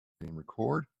And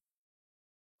record.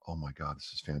 Oh my God,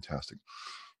 this is fantastic.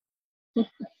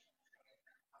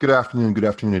 Good afternoon. Good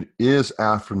afternoon. It is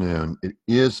afternoon. It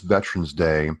is Veterans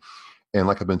Day. And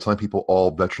like I've been telling people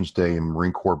all Veterans Day and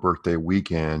Marine Corps birthday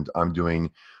weekend, I'm doing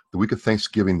the week of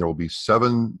Thanksgiving. There will be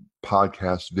 7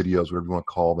 podcast videos, whatever you want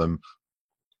to call them,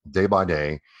 day by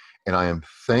day. And I am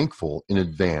thankful in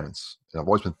advance, and I've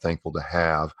always been thankful to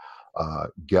have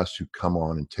guests who come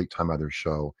on and take time out of their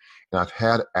show. And I've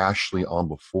had Ashley on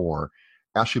before.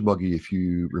 Ashley Buggy, if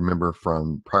you remember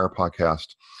from prior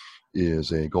podcast,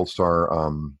 is a Gold Star,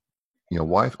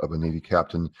 wife of a Navy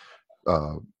captain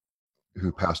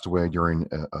who passed away during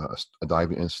a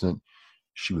diving incident.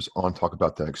 She was on talk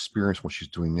about that experience, what she's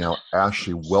doing now.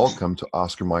 Ashley, welcome to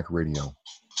Oscar Mike Radio.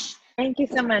 Thank you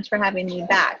so much for having me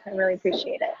back. I really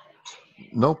appreciate it.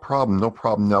 No problem. No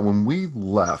problem. Now, when we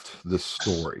left this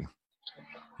story,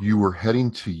 you were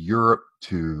heading to Europe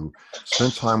to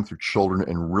spend time with your children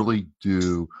and really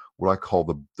do what I call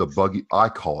the buggy. I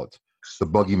call it the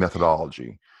buggy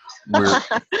methodology. Where,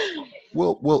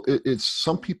 it's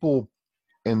some people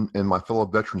and my fellow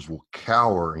veterans will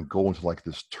cower and go into like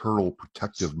this turtle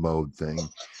protective mode thing.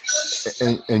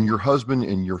 And your husband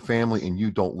and your family and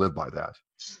you don't live by that.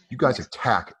 You guys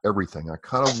attack everything. I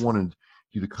kind of wanted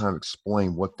you to kind of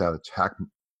explain what that attack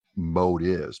mode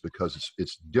is, because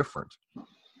it's different.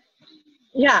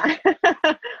 Yeah,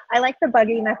 I like the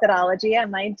buggy methodology. I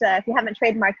might, if you haven't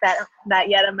trademarked that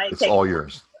yet, I might. It's all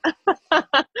yours.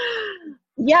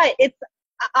 Yeah,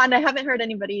 and I haven't heard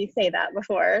anybody say that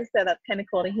before, so that's kind of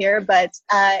cool to hear. But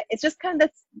it's just kind of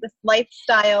this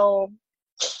lifestyle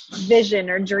vision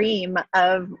or dream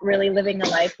of really living a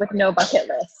life with no bucket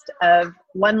list, of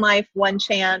one life, one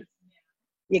chance.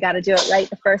 You got to do it right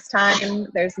the first time.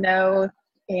 There's no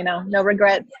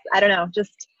regrets. I don't know,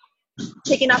 just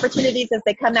taking opportunities as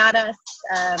they come at us,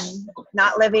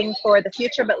 not living for the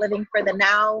future, but living for the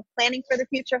now, planning for the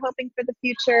future, hoping for the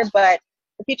future, but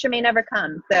the future may never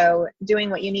come. So doing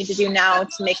what you need to do now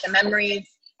to make the memories,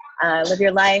 live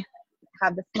your life,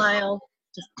 have the smile,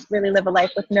 just really live a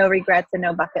life with no regrets and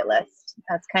no bucket list.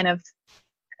 That's kind of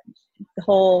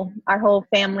our whole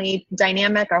family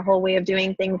dynamic, our whole way of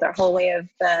doing things, our whole way of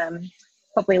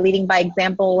hopefully leading by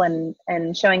example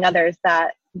and showing others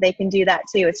that they can do that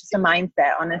too. It's just a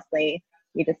mindset, honestly.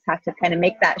 You just have to kind of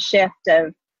make that shift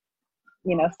of,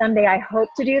 someday I hope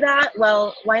to do that.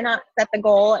 Well, why not set the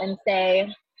goal and say,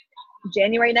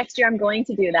 January next year, I'm going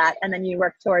to do that. And then you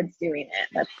work towards doing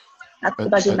it. That's the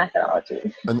budget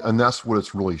methodology. And that's what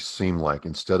it's really seemed like.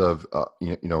 Instead of,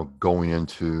 going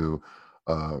into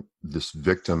this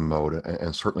victim mode,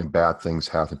 and certainly bad things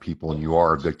happen to people and you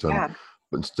are a victim,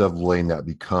 but instead of letting that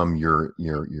become your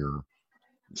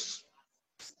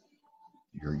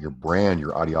brand,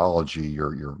 your ideology,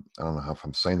 your I don't know if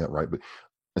I'm saying that right, but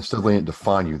instead of letting it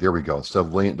define you, there we go. Instead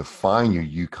of letting it define you,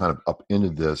 you kind of up into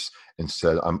this and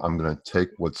said, I'm going to take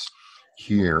what's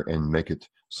here and make it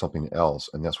something else.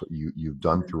 And that's what you've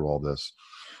done through all this.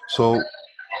 So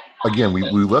again, we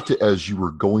left it as you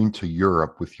were going to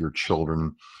Europe with your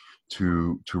children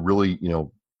to really,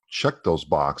 check those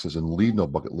boxes and leave no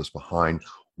bucket list behind.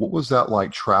 What was that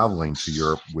like traveling to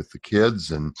Europe with the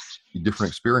kids and different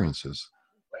experiences?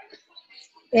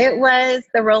 It was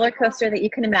the roller coaster that you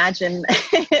can imagine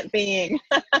it being.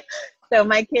 So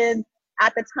my kids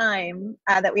at the time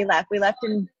that we left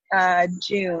in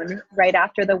June, right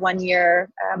after the 1-year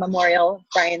memorial of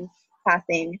Brian's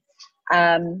passing.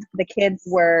 The kids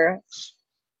were,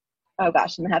 oh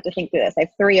gosh, I'm gonna have to think through this. I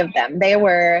have 3 of them. They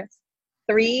were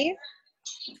 3,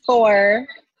 4,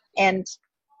 and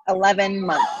 11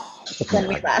 months when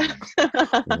we left.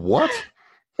 What?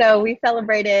 So we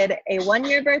celebrated a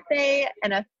 1-year birthday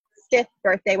and a 5th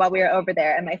birthday while we were over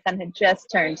there, and my son had just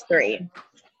turned 3.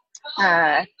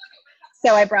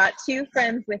 So I brought 2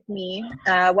 friends with me.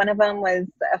 One of them was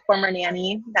a former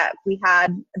nanny that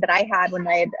I had when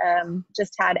I had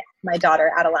just had my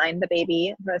daughter, Adeline, the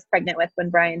baby who I was pregnant with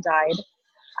when Brian died.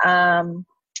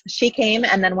 She came,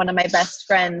 and then one of my best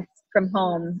friends from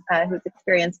home who's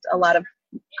experienced a lot of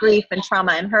grief and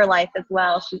trauma in her life as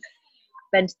well. She's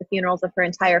been to the funerals of her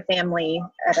entire family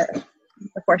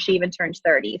before she even turned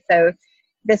 30. So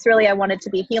this really, I wanted to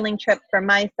be a healing trip for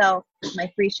myself, my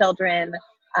 3 children,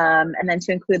 and then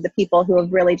to include the people who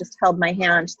have really just held my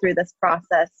hand through this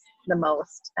process the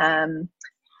most.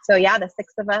 So yeah, the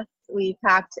 6 of us, we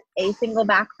packed a single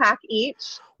backpack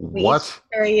each. What?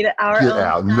 We carried our Get own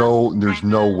out. stuff. No, there's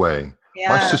no way. Yeah,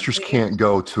 my sisters can't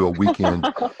go to a weekend,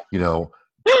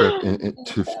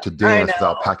 trip to dance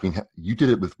without packing. You did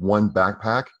it with one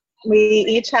backpack? We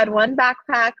each had one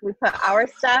backpack. We put our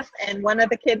stuff and one of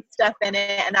the kids' stuff in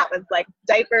it, and that was like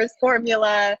diapers,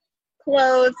 formula,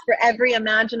 clothes for every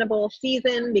imaginable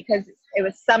season because it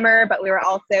was summer, but we were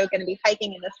also going to be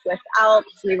hiking in the Swiss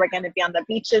Alps. We were going to be on the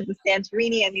beaches of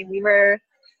Santorini. I mean, we were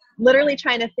literally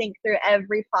trying to think through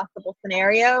every possible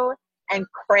scenario and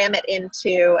cram it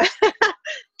into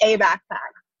a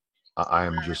backpack. I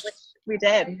am Which just, we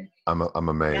did. I'm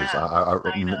amazed. Yeah,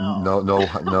 I know.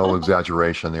 No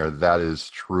exaggeration there. That is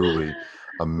truly Yeah.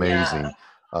 amazing.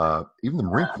 Even the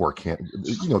Marine Corps can't,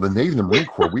 the Navy and the Marine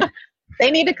Corps, They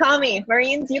need to call me.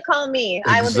 Marines, you call me.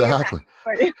 I will do your exactly.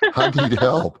 packing for you. I need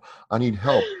help. I need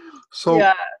help. So,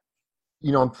 Yeah.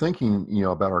 I'm thinking,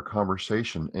 about our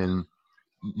conversation, and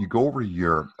you go over to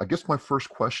Europe. I guess my first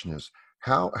question is,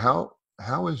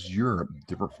 how is Europe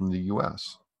different from the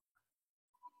US?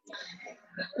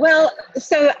 Well,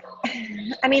 so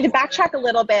I mean, to backtrack a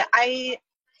little bit, I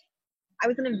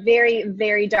was in a very,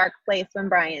 very dark place when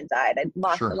Brian died. I'd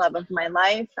lost the Sure. love of my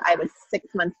life. I was 6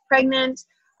 months pregnant.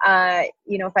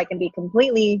 If I can be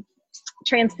completely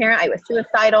transparent, I was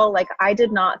suicidal. Like, I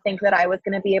did not think that I was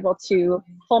going to be able to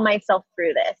pull myself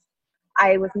through this.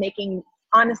 I was making,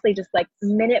 honestly, just like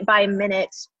minute by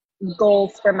minute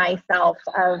goals for myself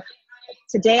of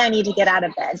today I need to get out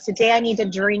of bed. Today I need to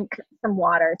drink some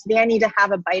water. Today I need to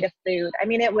have a bite of food. I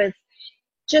mean, it was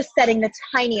just setting the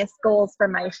tiniest goals for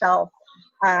myself.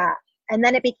 Uh, and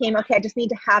then it became, okay, I just need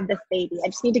to have this baby. I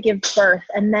just need to give birth,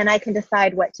 and then I can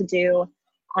decide what to do.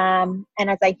 And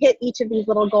as I hit each of these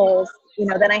little goals,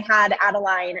 then I had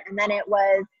Adeline, and then it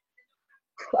was,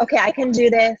 okay, I can do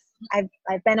this.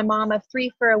 I've been a mom of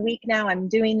 3 for a week now. I'm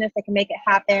doing this. I can make it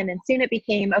happen. And soon it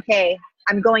became, okay,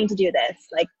 I'm going to do this.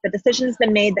 Like, the decision's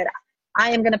been made that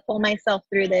I am going to pull myself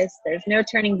through this. There's no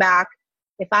turning back.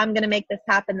 If I'm going to make this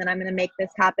happen, then I'm going to make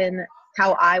this happen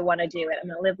how I want to do it. I'm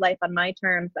going to live life on my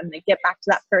terms. I'm going to get back to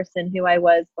that person who I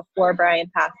was before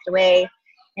Brian passed away.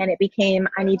 And it became,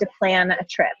 I need to plan a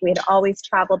trip. We had always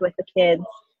traveled with the kids.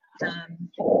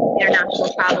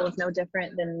 International travel is no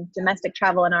different than domestic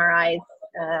travel in our eyes.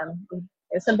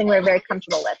 It was something we were very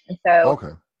comfortable with. And so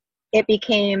Okay. it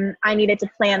became, I needed to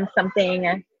plan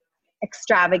something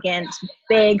extravagant,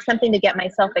 big, something to get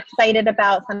myself excited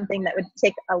about, something that would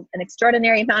take an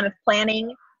extraordinary amount of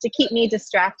planning to keep me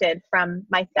distracted from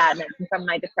my sadness and from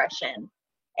my depression.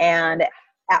 And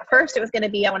at first it was going to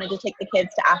be, I wanted to take the kids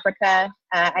to Africa.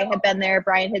 I had been there,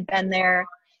 Brian had been there.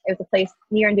 It was a place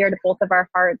near and dear to both of our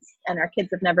hearts, and our kids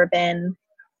have never been.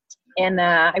 And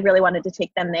I really wanted to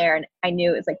take them there. And I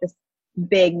knew it was like this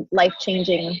big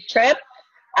life-changing trip.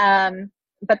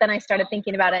 But then I started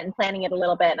thinking about it and planning it a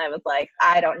little bit. And I was like,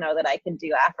 I don't know that I can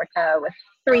do Africa with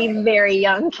 3 very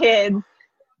young kids,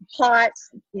 hot,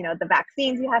 the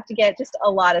vaccines you have to get, just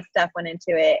a lot of stuff went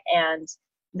into it. And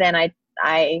then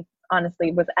I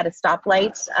honestly was at a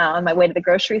stoplight on my way to the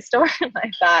grocery store. And I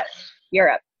thought,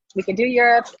 Europe, we could do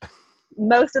Europe.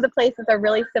 Most of the places are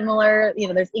really similar.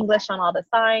 There's English on all the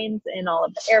signs in all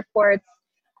of the airports.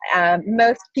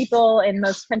 Most people in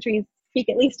most countries speak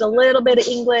at least a little bit of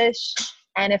English.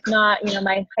 And if not,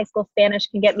 my high school Spanish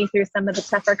can get me through some of the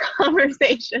tougher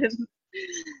conversations.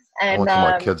 I And want to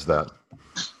tell my kids that.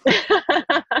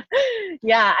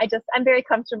 yeah, I'm very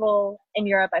comfortable in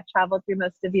Europe. I've traveled through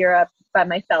most of Europe by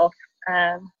myself,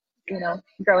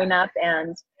 growing up,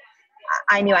 and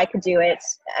I knew I could do it.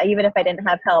 Even if I didn't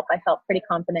have help, I felt pretty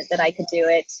confident that I could do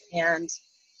it. And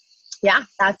yeah,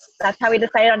 that's how we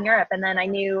decided on Europe. And then I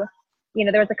knew,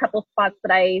 there was a couple spots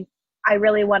that I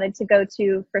really wanted to go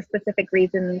to for specific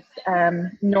reasons.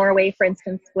 Norway, for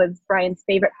instance, was Brian's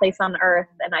favorite place on earth,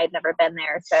 and I had never been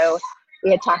there. So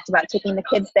we had talked about taking the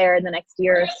kids there in the next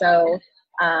year or so.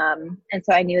 And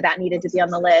so I knew that needed to be on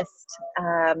the list.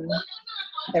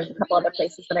 There's a couple other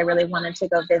places that I really wanted to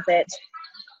go visit,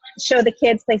 show the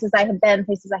kids places I had been,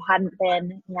 places I hadn't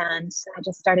been. And I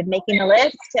just started making a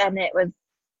list, and it was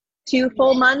 2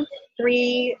 full months,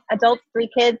 3 adults, 3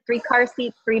 kids, 3 car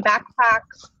seats, 3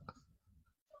 backpacks.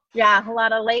 Yeah, a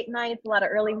lot of late nights, a lot of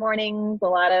early mornings, a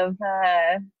lot of,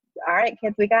 all right,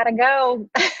 kids, we got to go.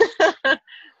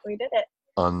 We did it.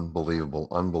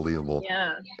 Unbelievable.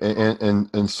 Yeah.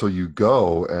 And so you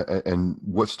go, and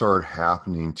what started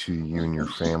happening to you and your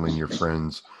family and your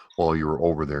friends while you were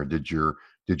over there? Did your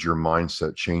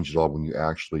mindset change at all when you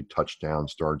actually touched down,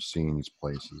 started seeing these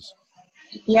places?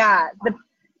 Yeah,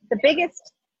 the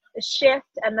biggest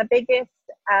shift and the biggest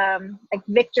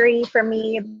victory for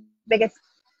me, biggest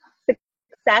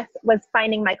success was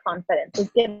finding my confidence, was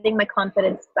getting my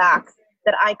confidence back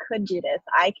that I could do this.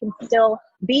 I can still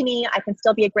be me. I can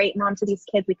still be a great mom to these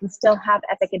kids. We can still have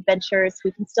epic adventures.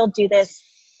 We can still do this.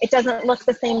 It doesn't look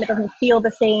the same. It doesn't feel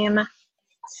the same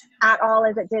at all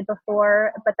as it did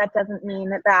before, but that doesn't mean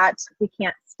that we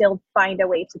can't still find a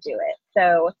way to do it.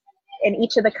 So in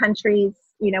each of the countries,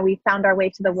 we found our way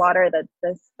to the water.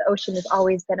 The ocean has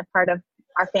always been a part of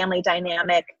our family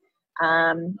dynamic.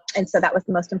 And so that was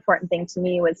the most important thing to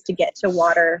me, was to get to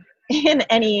water in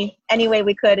any way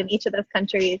we could in each of those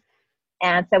countries.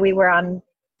 And so we were on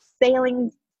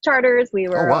sailing charters, we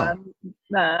were on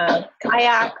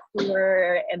kayaks, we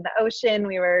were in the ocean,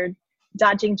 we were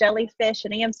dodging jellyfish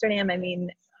in Amsterdam. I mean,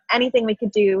 anything we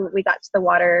could do, we got to the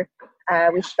water.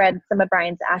 We spread some of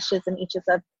Brian's ashes in each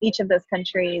of those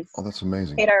countries. Oh, that's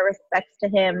amazing. Paid our respects to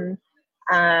him.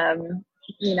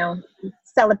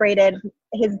 Celebrated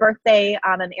his birthday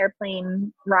on an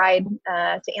airplane ride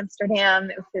to Amsterdam.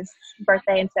 It was his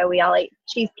birthday, and so we all ate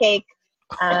cheesecake.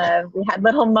 We had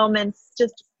little moments,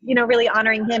 just really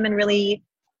honoring him and really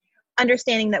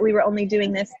understanding that we were only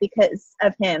doing this because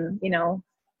of him.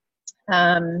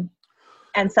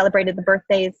 And celebrated the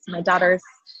birthdays. My daughters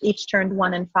each turned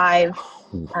 1 and 5.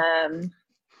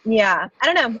 Yeah, I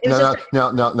don't know. It was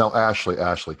now,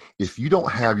 Ashley, if you don't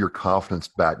have your confidence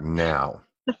back now,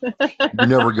 you're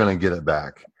never going to get it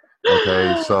back.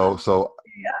 Okay, so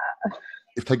yeah.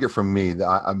 If take it from me,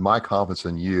 my confidence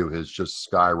in you has just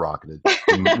skyrocketed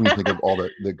when you think of all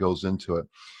that goes into it.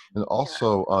 And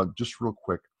also, just real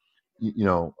quick,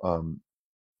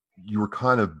 you were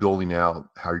kind of building out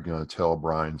how you're going to tell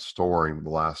Brian's story the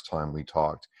last time we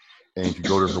talked. And if you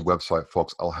go to her website,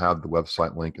 folks, I'll have the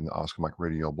website link in the Oscar Mike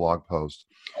Radio blog post.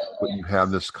 But you have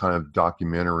this kind of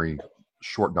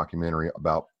short documentary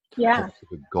about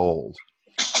Pacific Gold.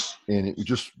 And it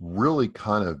just really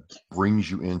kind of brings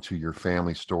you into your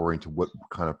family story, into what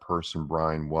kind of person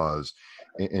Brian was.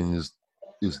 And is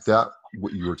that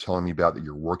what you were telling me about, that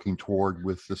you're working toward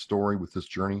with this story, with this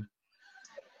journey?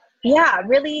 Yeah,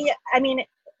 really. I mean,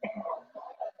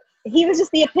 he was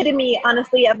just the epitome,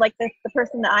 honestly, of like the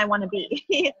person that I want to be.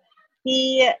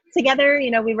 He together,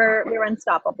 we were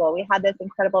unstoppable. We had this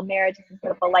incredible marriage, this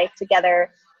incredible life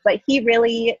together. But he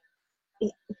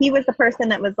was the person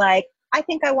that was like, I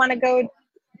think I want to go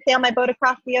sail my boat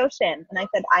across the ocean. And I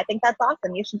said, I think that's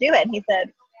awesome. You should do it. And he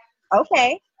said,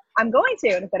 okay, I'm going to.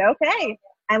 And I said, okay.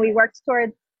 And we worked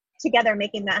towards together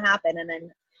making that happen. And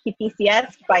then he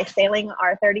PCS'd by sailing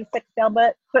our 36-foot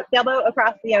sailboat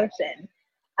across the ocean.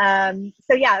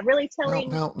 So yeah, really telling.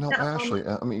 Now, Ashley,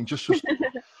 I mean, just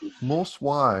most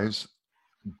wives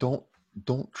don't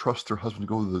trust their husband to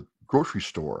go to the grocery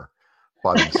store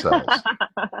by themselves.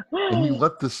 And you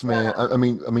let this man. I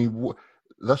mean,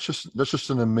 that's just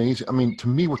an amazing. I mean, to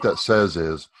me, what that says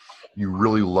is you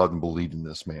really love and believe in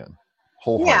this man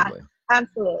wholeheartedly. Yeah.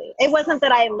 Absolutely. It wasn't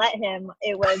that I let him.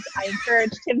 It was I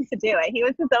encouraged him to do it. He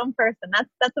was his own person.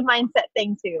 That's a mindset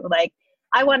thing too. Like,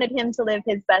 I wanted him to live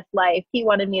his best life. He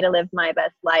wanted me to live my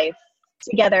best life.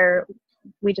 Together,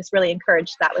 we just really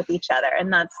encouraged that with each other.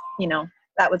 And that's,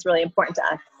 that was really important to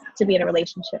us, to be in a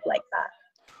relationship like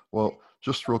that. Well,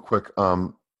 just real quick,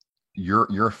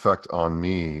 your effect on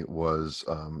me was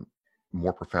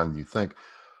more profound than you think.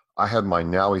 I had my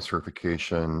NAUI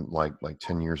certification like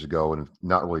 10 years ago and have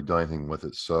not really done anything with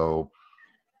it. So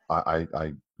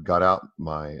I got out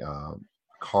my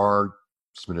card,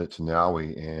 submitted it to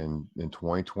NAUI, and in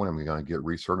 2020, I'm going to get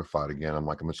recertified again. I'm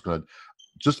just going to,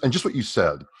 just what you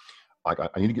said, I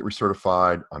need to get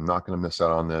recertified. I'm not going to miss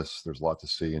out on this. There's a lot to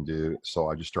see and do. So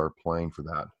I just started playing for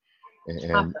that.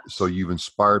 And awesome. So you've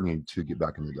inspired me to get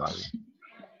back into diving.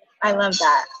 I love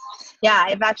that.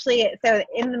 Yeah, so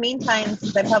in the meantime,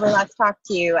 since I probably last talked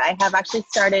to you, I have actually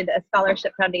started a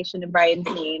scholarship foundation in Brian's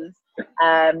name.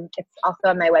 It's also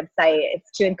on my website. It's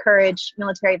to encourage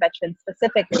military veterans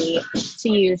specifically to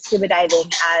use scuba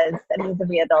diving as a means of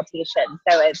rehabilitation.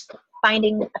 So it's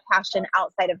finding a passion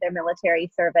outside of their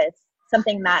military service,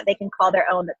 something that they can call their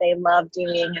own, that they love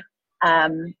doing,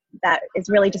 that is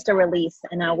really just a release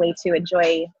and a way to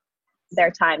enjoy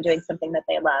their time doing something that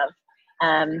they love.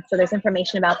 So there's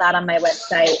information about that on my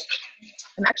website.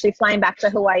 I'm actually flying back to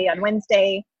Hawaii on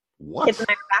Wednesday. What? Kids and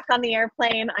I are back on the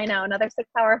airplane. I know, another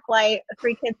 6-hour flight,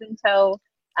 3 kids in tow.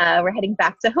 We're heading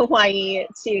back to Hawaii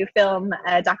to film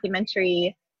a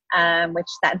documentary, which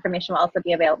that information will also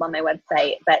be available on my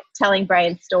website, but telling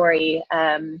Brian's story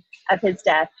of his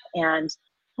death and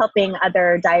helping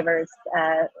other divers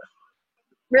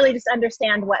really just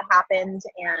understand what happened,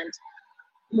 and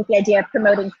with the idea of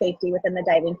promoting safety within the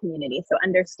diving community. So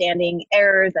understanding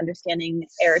errors, understanding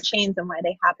error chains and why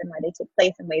they happen, why they take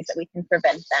place, and ways that we can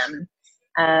prevent them.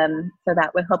 So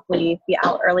that would hopefully be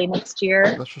out early next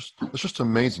year. That's just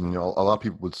amazing. A lot of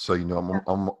people would say, I'm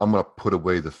going to put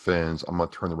away the fins. I'm going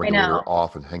to turn the regulator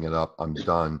off and hang it up. I'm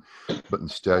done. But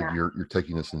instead, you're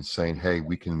taking this and saying, hey,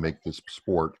 we can make this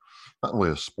sport, not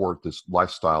only a sport, this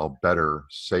lifestyle better,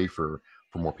 safer,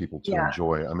 for more people to Yeah.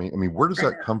 enjoy. I mean, where does I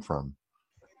that know. come from?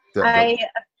 That I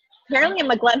apparently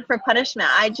am a glutton for punishment.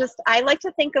 I like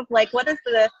to think of like, what is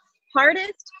the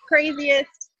hardest,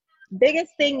 craziest,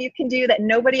 biggest thing you can do that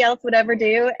nobody else would ever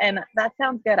do? And that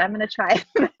sounds good. I'm going to try.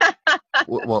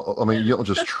 well, I mean, you don't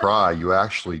just try; you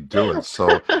actually do it.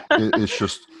 So it's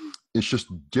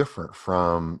just different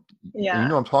from, and you Yeah,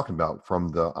 know, what I'm talking about from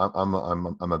the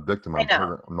I'm a victim. I I'm know.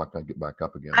 hurt. I'm not going to get back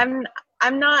up again.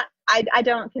 I'm not, I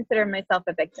don't consider myself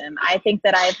a victim. I think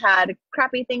that I've had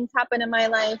crappy things happen in my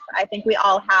life. I think we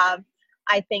all have.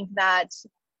 I think that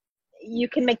you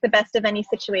can make the best of any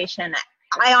situation.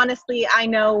 I honestly, I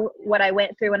know what I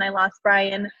went through when I lost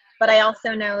Brian, but I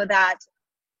also know that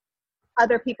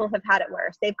other people have had it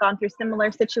worse. They've gone through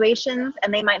similar situations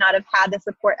and they might not have had the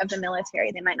support of the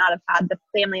military. They might not have had the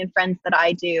family and friends that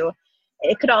I do.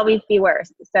 It could always be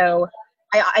worse. So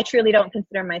I truly don't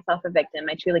consider myself a victim.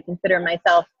 I truly consider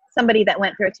myself somebody that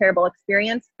went through a terrible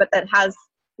experience, but that has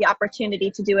the opportunity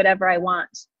to do whatever I want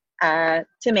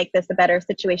to make this a better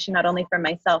situation, not only for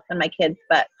myself and my kids,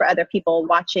 but for other people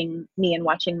watching me and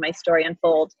watching my story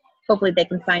unfold. Hopefully they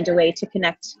can find a way to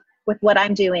connect with what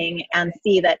I'm doing and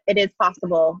see that it is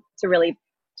possible to really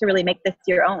make this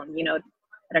your own. You know,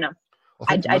 I don't know. I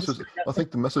think the I just message. I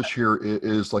think the message here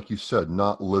is, like you said,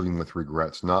 not living with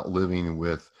regrets, not living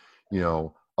with,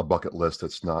 a bucket list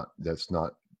that's not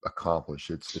accomplished.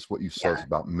 It's what you said. It's yeah,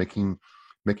 about making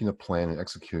a plan and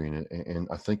executing it. And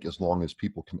I think as long as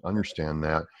people can understand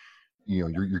that,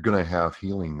 you're going to have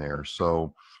healing there.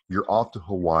 So you're off to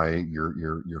Hawaii.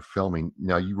 You're filming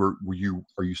now.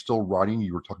 Are you still writing?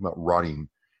 You were talking about writing.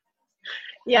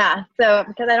 yeah. So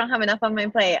because I don't have enough on my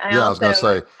plate, I Yeah, I was also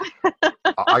going to say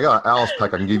I got an Alice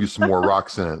pack. I can give you some more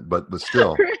rocks in it, but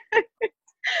still.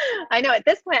 I know at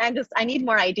this point I need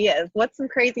more ideas. What's some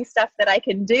crazy stuff that I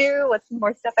can do? What's some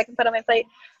more stuff I can put on my plate?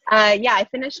 Yeah, I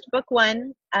finished book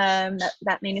one.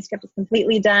 That manuscript is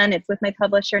completely done. It's with my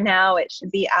publisher now. It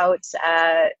should be out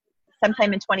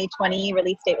sometime in 2020.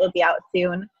 Release date will be out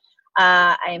soon.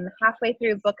 I'm halfway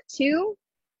through book two.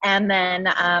 And then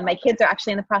my kids are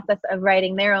actually in the process of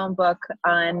writing their own book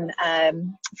on,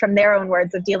 from their own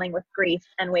words, of dealing with grief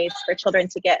and ways for children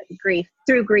to get grief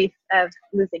through grief of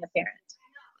losing a parent.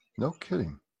 No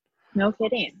kidding. No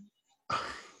kidding.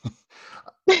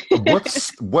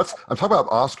 What's I'm talking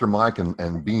about Oscar Mike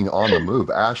and being on the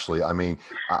move, Ashley. I mean,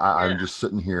 I'm Yeah. just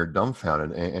sitting here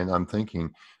dumbfounded, and I'm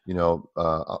thinking,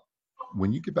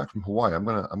 when you get back from Hawaii, I'm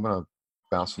gonna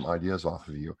bounce some ideas off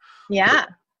of you. But Yeah.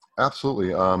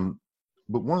 absolutely.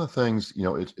 But one of the things,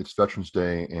 it's Veterans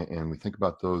Day, and we think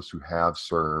about those who have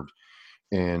served,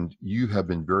 and you have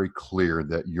been very clear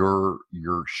that your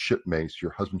shipmates,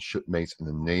 your husband's shipmates in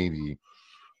the Navy,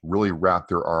 really wrapped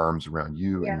their arms around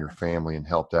you and Yeah. your family and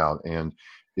helped out. And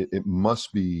it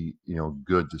must be,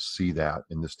 good to see that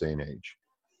in this day and age.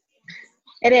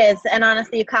 It is. And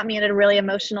honestly, you caught me at a really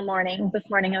emotional morning. This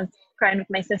morning, I was crying with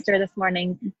my sister this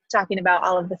morning, talking about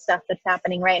all of the stuff that's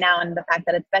happening right now and the fact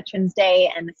that it's Veterans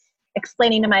Day, and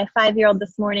explaining to my 5-year-old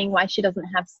this morning why she doesn't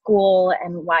have school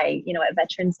and why, what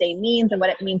Veterans Day means and what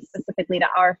it means specifically to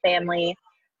our family.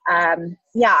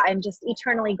 Yeah, I'm just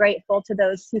eternally grateful to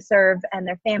those who serve and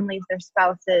their families, their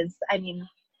spouses. I mean,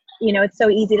 it's so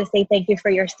easy to say thank you for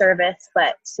your service,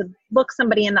 but to look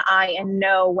somebody in the eye and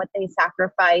know what they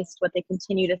sacrificed, what they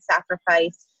continue to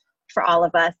sacrifice for all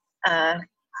of us.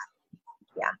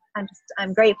 Yeah,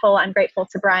 I'm grateful. I'm grateful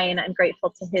to Brian. I'm grateful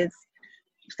to his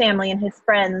family and his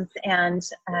friends. And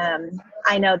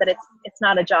I know that it's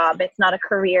not a job. It's not a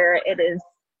career. It is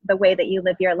the way that you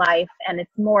live your life. And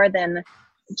it's more than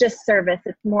just service.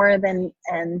 It's more than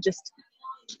and just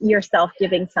yourself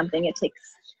giving something. It takes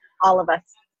all of us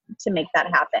to make that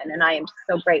happen. And I am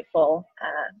so grateful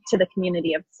to the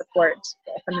community of support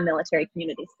from the military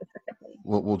community specifically.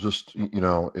 Well, just,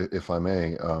 if I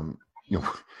may,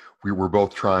 we were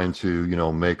both trying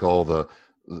to, make all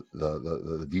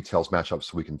the details match up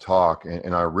so we can talk.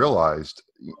 And I realized,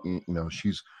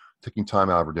 she's taking time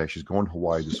out of her day. She's going to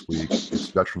Hawaii this week. It's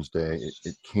Veterans Day.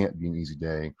 It can't be an easy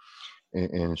day.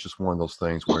 And it's just one of those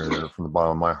things where, from the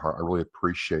bottom of my heart, I really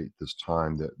appreciate this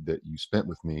time that you spent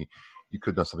with me. You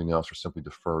could have done something else or simply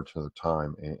deferred to another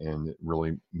time. And it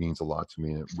really means a lot to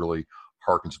me. And it really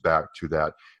harkens back to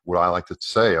that. What I like to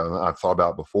say, I've thought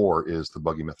about before, is the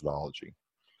buggy methodology.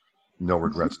 No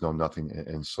regrets, no nothing.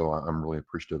 And so I'm really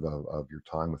appreciative of your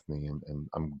time with me. And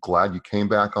I'm glad you came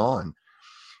back on.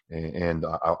 And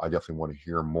I definitely want to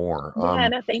hear more. Yeah,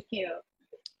 no, thank you.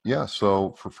 Yeah,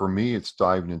 so for me, it's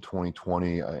diving in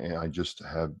 2020. I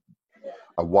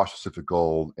watched Pacific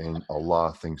Gold, and a lot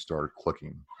of things started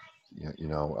clicking,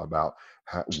 about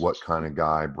what kind of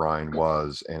guy Brian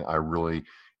was. And I really,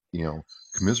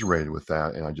 commiserated with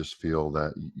that. And I just feel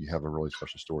that you have a really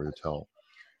special story to tell.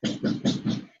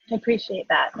 I appreciate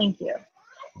that. Thank you.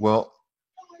 Well,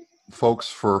 folks,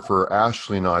 for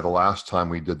Ashley and I, the last time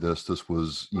we did this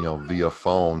was, via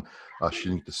phone. She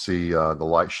didn't get to see the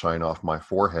light shine off my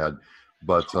forehead,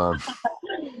 but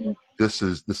this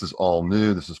is all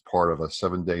new. This is part of a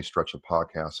 7-day stretch of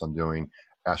podcasts I'm doing.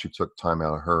 Ashley took time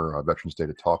out of her Veterans Day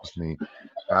to talk with me.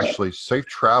 Ashley, safe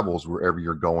travels wherever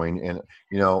you're going. And,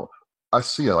 I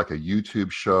see like a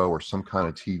YouTube show or some kind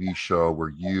of TV show where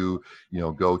you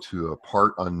go to a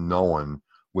part unknown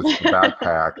with the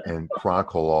backpack and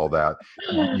chronicle all that.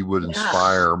 You would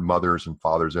inspire mothers and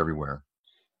fathers everywhere.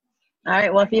 All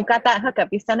right. Well, if you've got that hookup,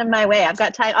 you send them my way. I've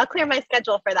got time. I'll clear my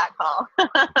schedule for that call.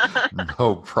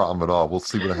 No problem at all. We'll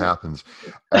see what happens.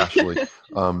 Ashley,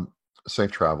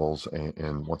 safe travels.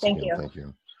 And once again, thank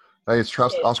you. Hey, it's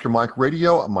Trust Oscar Mike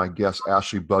Radio. My guest,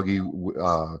 Ashley Buggy,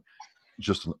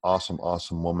 just an awesome,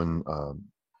 awesome woman.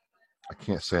 I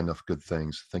can't say enough good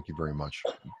things. Thank you very much.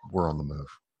 We're on the move.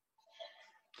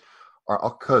 All right,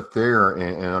 I'll cut there,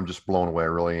 and I'm just blown away. I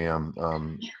really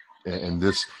am. And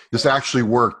this actually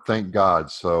worked, thank God.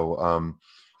 So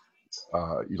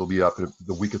it'll be up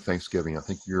the week of Thanksgiving. I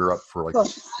think you're up for cool.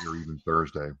 Or even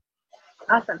Thursday.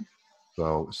 Awesome.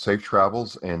 So safe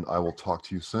travels, and I will talk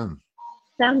to you soon.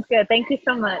 Sounds good. Thank you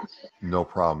so much. No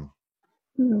problem.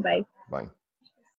 Bye. Bye.